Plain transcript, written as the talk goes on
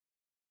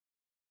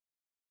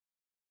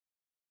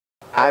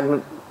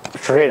I'm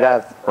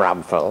Shridath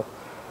Ramphal,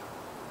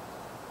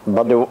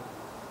 but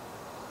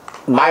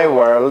my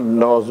world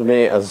knows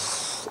me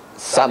as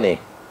Sunny,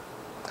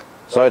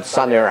 so it's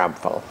Sunny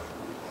Ramphal.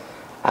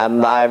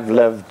 And I've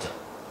lived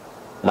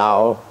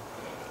now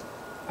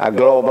a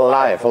global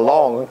life, a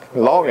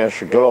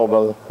longish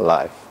global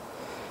life.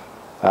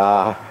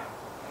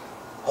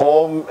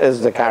 Home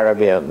is the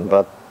Caribbean,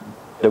 but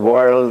the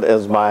world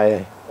is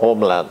my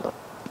homeland.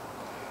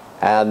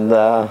 And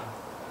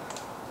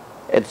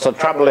it's a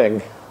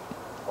troubling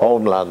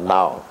homeland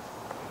now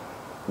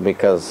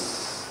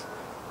because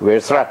we're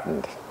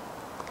threatened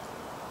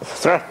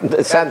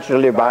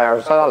essentially by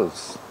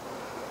ourselves.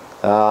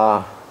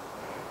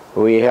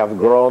 We have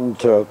grown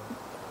to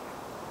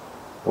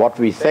what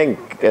we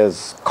think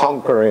is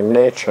conquering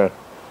nature,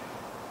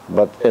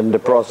 but in the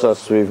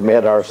process we've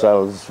made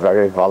ourselves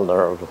very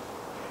vulnerable.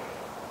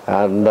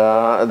 And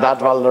that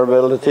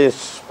vulnerability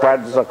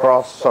spreads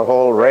across a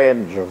whole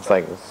range of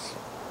things.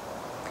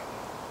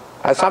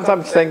 I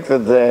sometimes think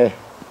that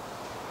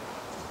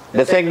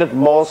the thing that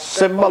most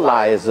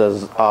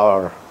symbolizes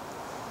our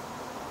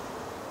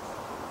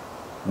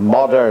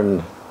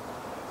modern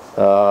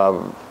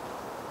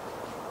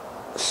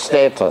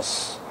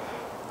status,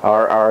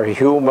 our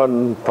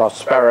human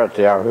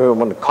prosperity, our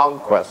human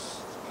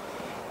conquest,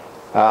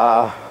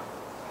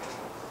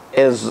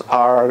 is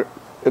our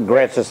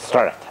greatest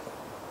threat.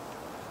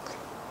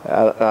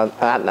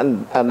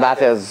 And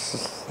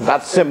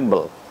that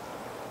symbol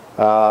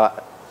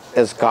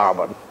is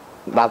carbon.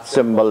 That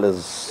symbol is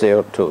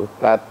CO2.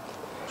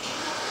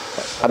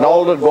 And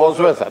all that goes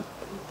with it,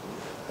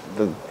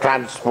 the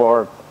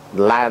transport,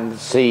 land,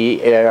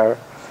 sea, air,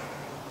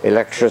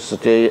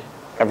 electricity,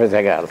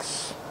 everything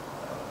else.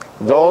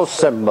 Those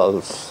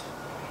symbols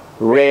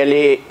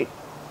really,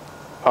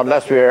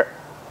 unless we're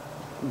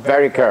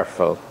very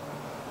careful,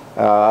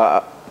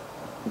 the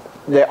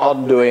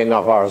undoing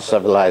of our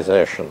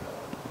civilization.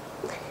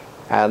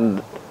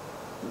 And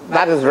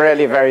that is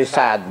really very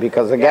sad,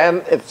 because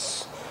again,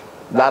 it's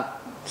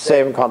that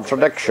same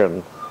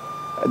contradiction.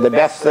 The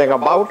best thing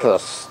about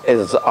us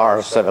is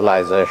our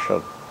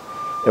civilization.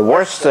 The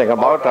worst thing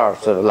about our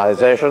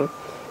civilization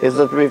is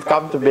that we've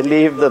come to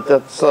believe that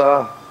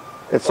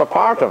it's a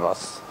part of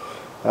us,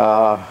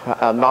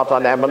 and not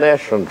an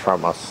emanation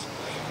from us.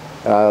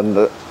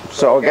 And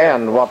so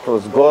again, what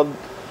was good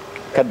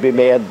can be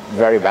made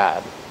very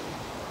bad.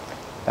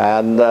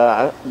 And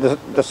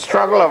the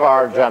struggle of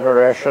our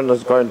generation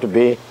is going to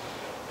be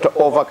to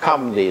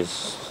overcome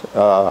these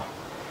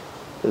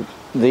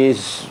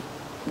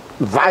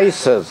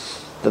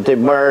vices that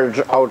emerge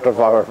out of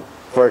our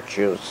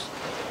virtues.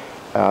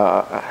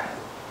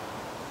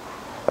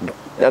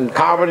 And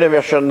carbon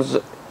emissions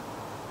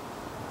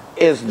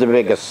is the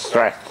biggest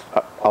threat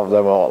of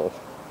them all,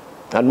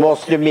 and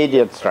most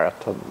immediate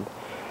threat. And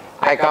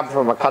I come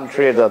from a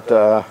country that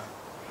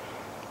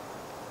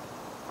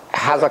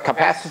has a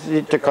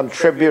capacity to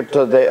contribute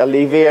to the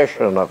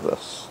alleviation of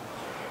this,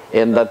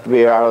 in that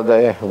we are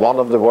one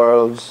of the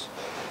world's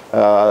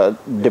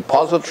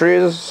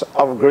depositories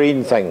of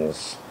green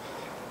things.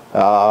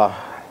 And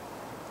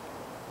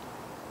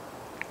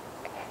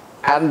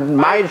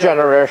my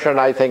generation,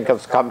 I think,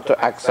 has come to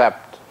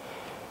accept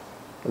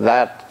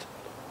that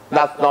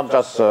that's not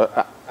just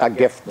a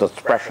gift that's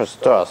precious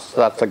to us,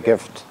 that's a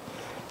gift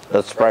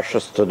that's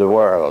precious to the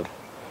world.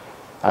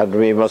 And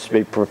we must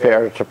be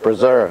prepared to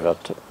preserve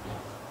it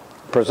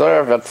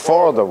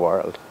for the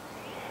world.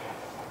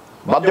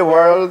 But the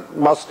world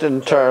must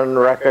in turn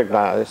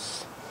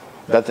recognize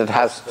that it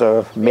has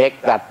to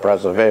make that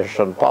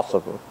preservation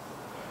possible.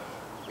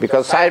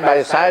 Because side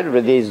by side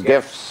with these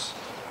gifts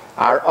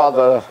are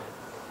other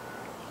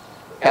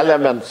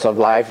elements of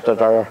life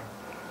that are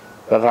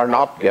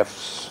not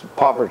gifts: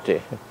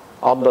 poverty,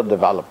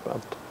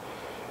 underdevelopment.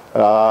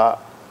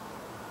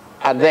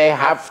 And they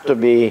have to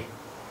be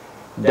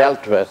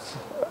dealt with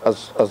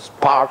as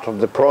part of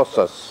the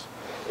process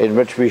in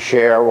which we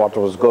share what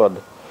was good.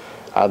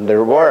 And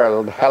the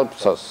world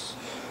helps us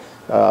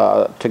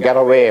to get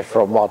away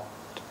from what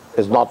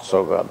is not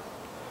so good.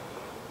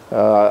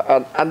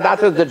 And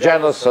that is the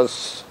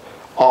genesis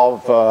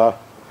of a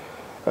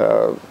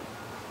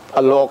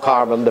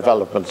low-carbon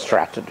development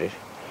strategy.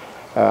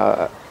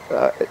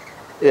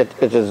 It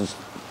is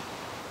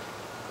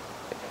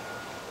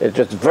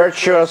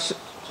virtuous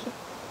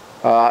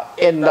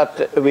in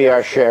that we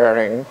are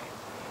sharing,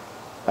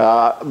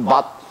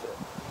 but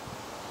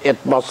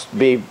it must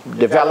be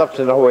developed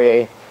in a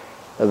way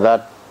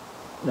that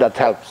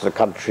helps the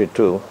country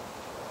too.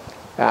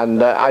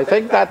 And I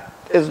think that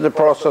is the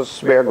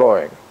process we're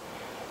going.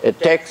 It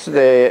takes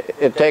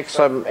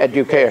some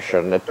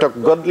education. It took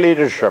good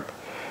leadership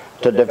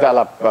to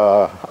develop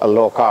a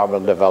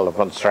low-carbon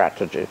development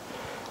strategy,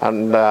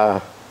 and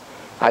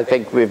I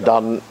think we've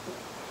done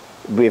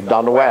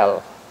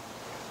well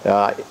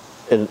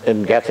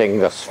in getting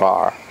this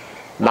far.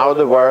 Now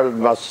the world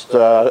must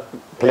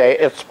play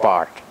its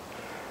part.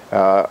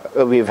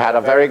 We've had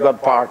a very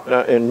good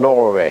partner in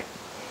Norway,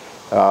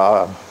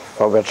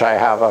 for which I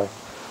have a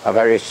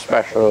very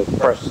special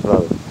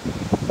personal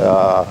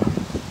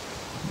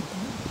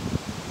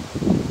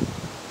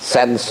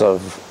sense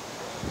of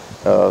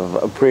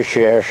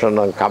appreciation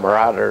and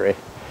camaraderie.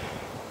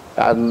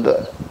 And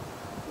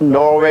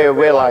Norway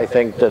will, I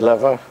think,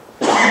 deliver.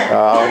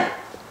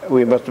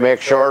 We must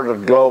make sure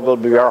that global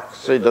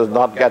bureaucracy does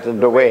not get in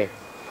the way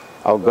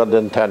of good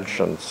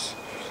intentions.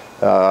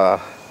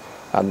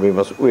 And we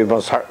must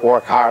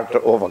work hard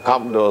to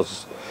overcome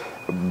those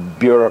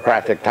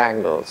bureaucratic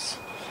tangles.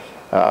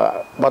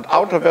 But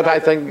out of it, I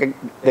think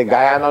the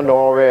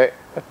Guyana-Norway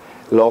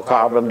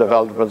low-carbon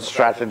development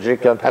strategy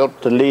can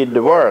help to lead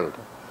the world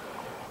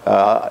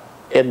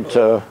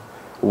into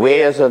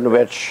ways in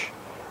which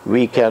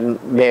we can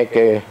make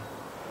a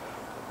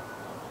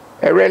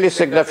really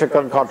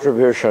significant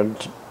contribution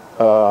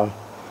to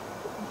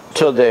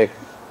the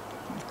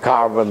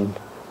carbon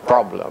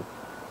problem.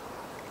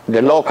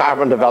 The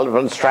low-carbon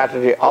development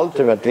strategy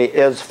ultimately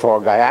is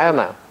for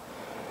Guyana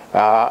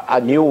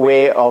a new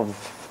way of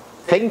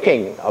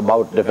thinking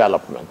about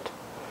development,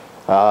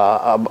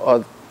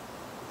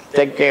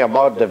 thinking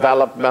about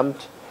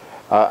development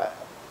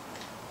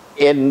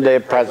in the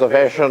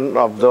preservation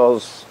of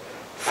those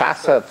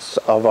facets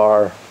of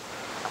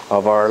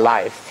our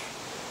life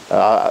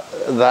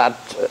that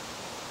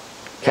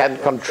can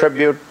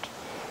contribute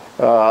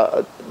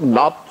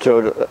not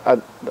to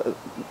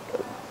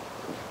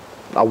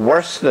a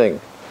worsening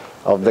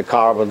of the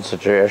carbon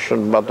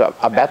situation, but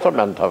a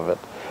betterment of it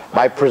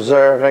by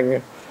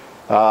preserving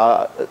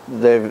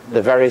the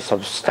very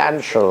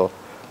substantial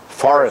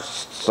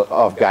forests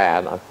of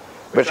Guyana,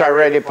 which are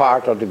really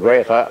part of the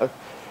greater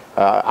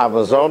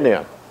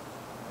Amazonia.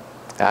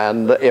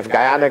 And if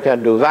Guyana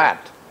can do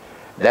that,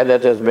 then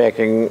it is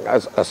making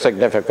a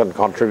significant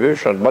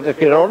contribution. But it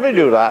can only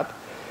do that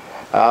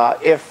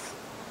if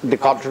the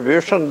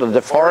contribution that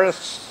the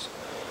forests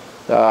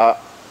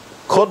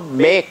could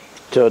make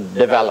to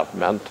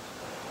development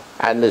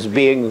and is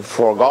being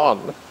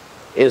foregone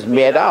is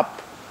made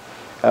up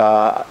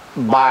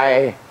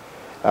by,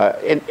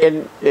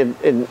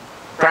 in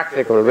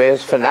practical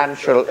ways,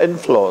 financial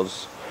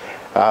inflows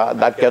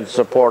that can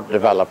support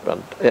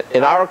development.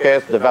 In our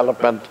case,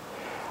 development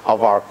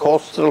of our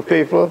coastal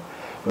people,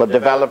 but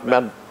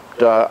development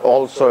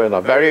also in a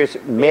very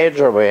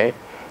major way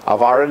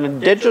of our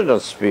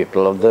indigenous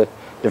people, of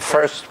the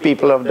first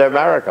people of the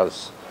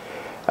Americas.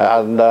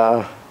 And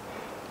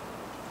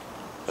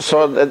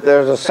so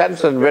there's a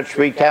sense in which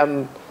we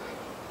can,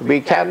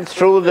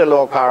 through the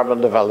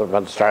low-carbon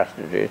development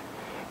strategy,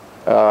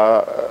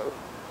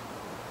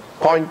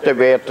 point the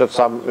way to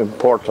some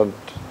important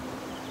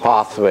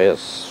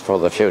pathways for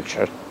the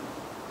future.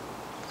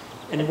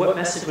 And what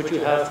message would you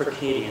have for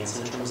Canadians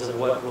in terms of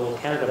what role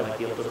Canada might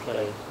be able to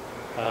play,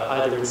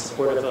 either in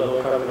support of a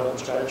low-carbon development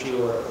strategy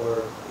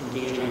or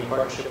engaging in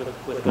partnership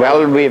with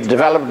Well, we've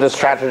developed this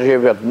strategy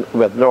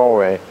with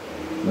Norway,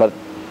 but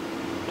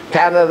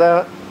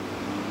Canada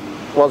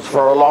was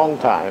for a long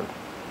time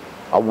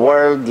a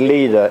world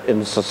leader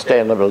in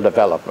sustainable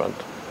development.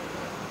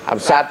 I'm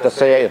sad to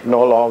say it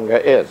no longer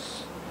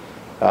is,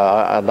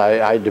 and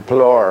I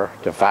deplore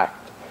the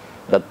fact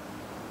that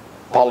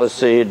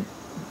policy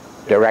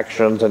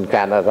directions in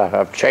Canada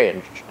have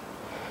changed.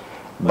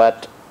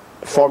 But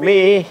for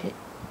me,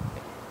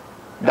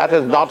 that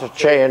is not a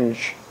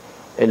change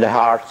in the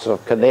hearts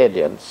of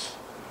Canadians.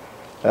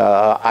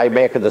 I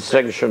make a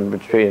distinction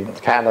between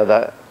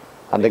Canada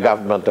and the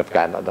government of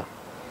Canada.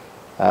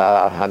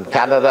 And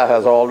Canada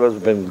has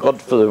always been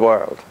good for the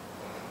world,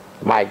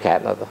 my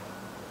Canada.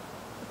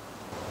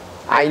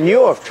 I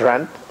knew of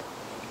Trent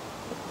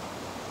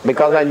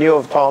because I knew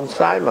of Tom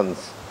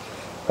Simons.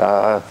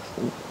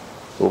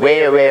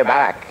 Way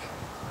back,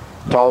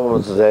 Tom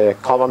was the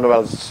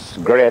Commonwealth's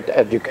great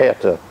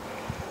educator,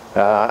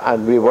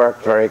 and we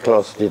worked very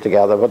closely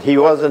together. But he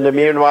was, in the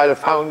meanwhile,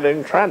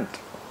 founding Trent.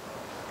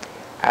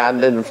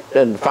 And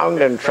in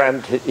founding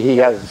Trent, he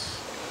has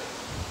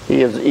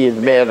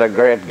made a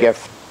great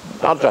gift,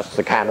 not just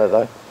to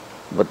Canada,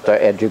 but to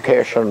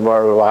education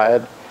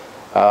worldwide,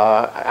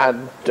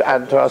 and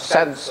to a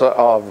sense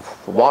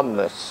of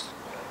oneness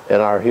in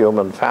our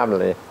human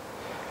family.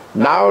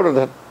 Now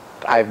that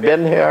I've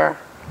been here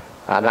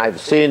and I've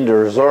seen the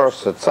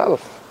resource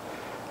itself,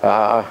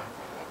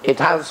 it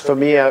has for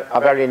me a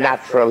very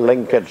natural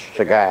linkage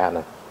to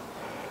Guyana.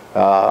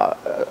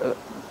 And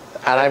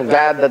I'm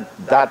glad that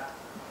that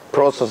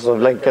process of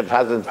linkage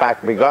has in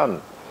fact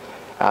begun,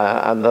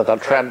 and that the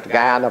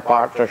Trent-Guyana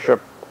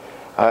partnership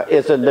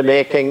is in the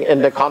making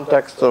in the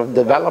context of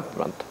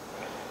development.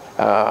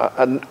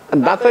 And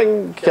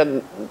nothing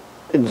can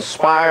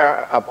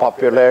inspire a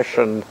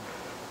population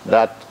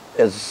that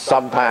is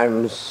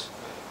sometimes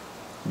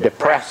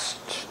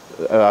depressed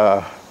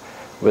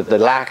with the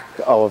lack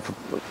of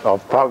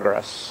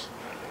progress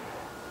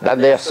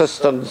than the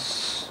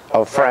assistance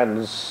of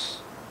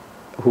friends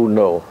who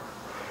know,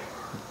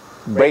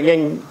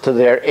 bringing to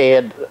their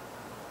aid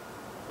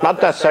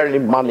not necessarily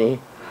money,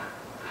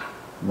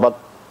 but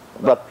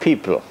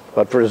people,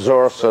 but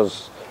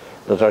resources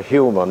that are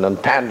human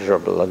and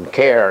tangible and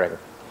caring,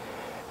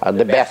 and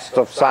the best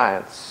of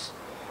science,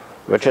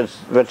 which is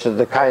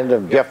the kind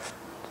of gift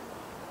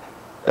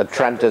that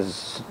Trent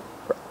is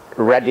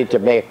ready to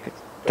make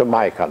to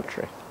my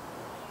country.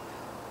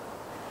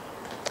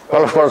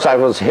 Well, of course, I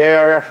was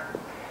here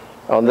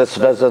on this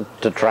visit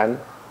to Trent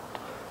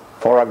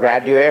for a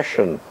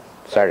graduation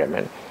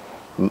ceremony.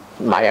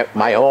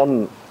 My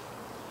own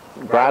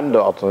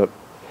granddaughter,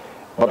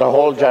 but a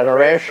whole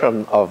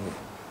generation of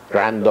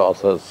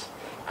granddaughters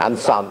and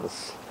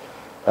sons.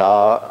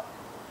 And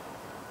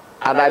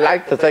I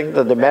like to think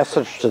that the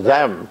message to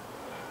them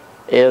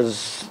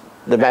is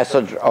the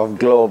message of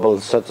global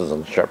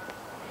citizenship.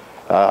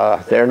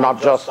 They're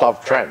not just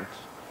of Trent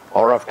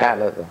or of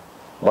Canada,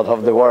 but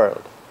of the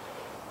world.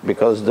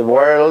 Because the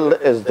world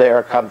is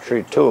their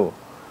country too.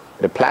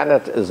 The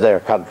planet is their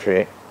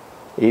country,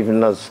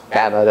 even as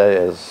Canada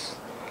is,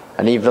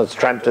 and even as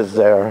Trent is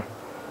their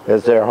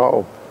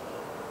home.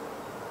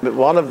 But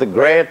one of the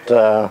great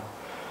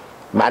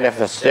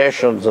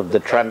manifestations of the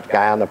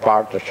Trent-Guyana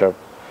partnership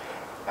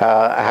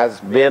has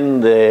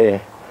been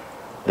the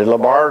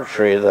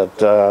laboratory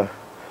that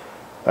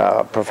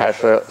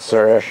Professor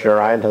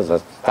Shridath has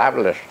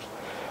established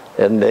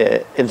in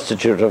the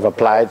Institute of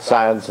Applied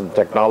Science and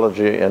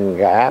Technology in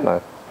Guyana,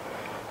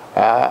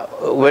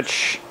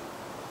 which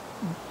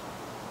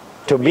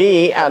to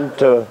me and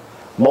to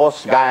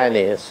most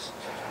Guyanese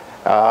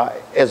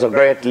is a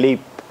great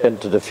leap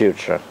into the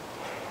future,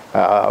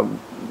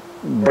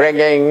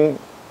 bringing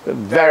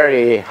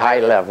very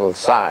high-level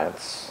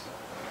science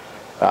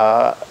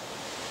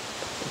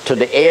to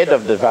the aid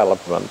of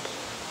development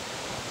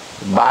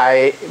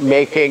by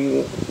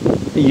making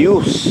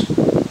use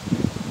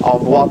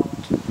of what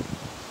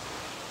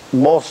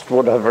most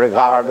would have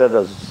regarded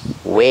as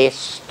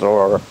waste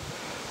or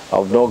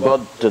of no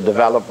good to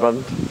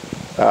development,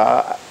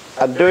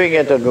 and doing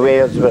it in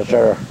ways which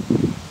are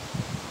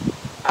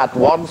at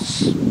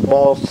once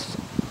both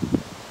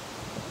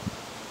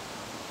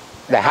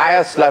the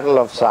highest level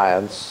of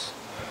science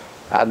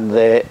and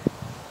the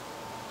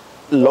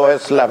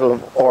lowest level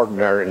of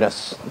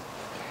ordinariness.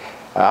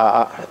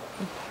 I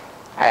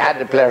had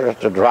the pleasure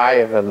to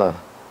drive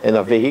in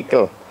a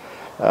vehicle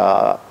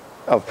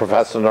of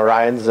Professor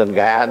Narayan's in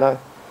Guyana,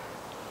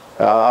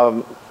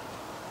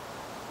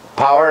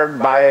 powered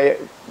by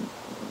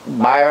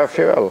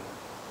biofuel,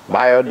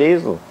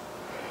 biodiesel.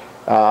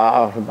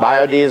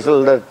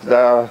 Biodiesel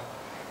that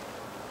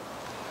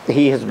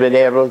he has been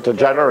able to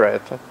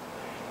generate.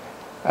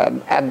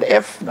 And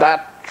if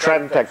that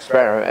Trent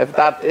experiment, if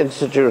that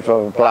Institute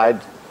of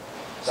Applied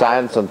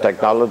Science and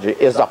Technology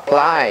is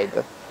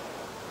applied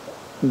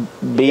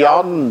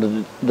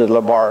beyond the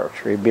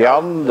laboratory,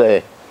 beyond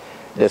the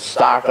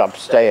startup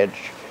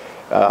stage,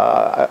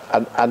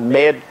 and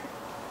made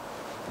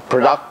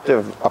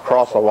productive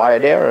across a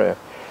wide area,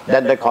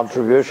 then the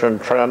contribution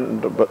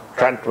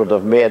Trent would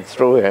have made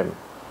through him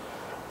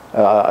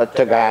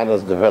to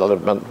Guyana's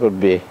development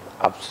would be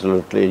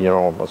absolutely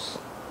enormous.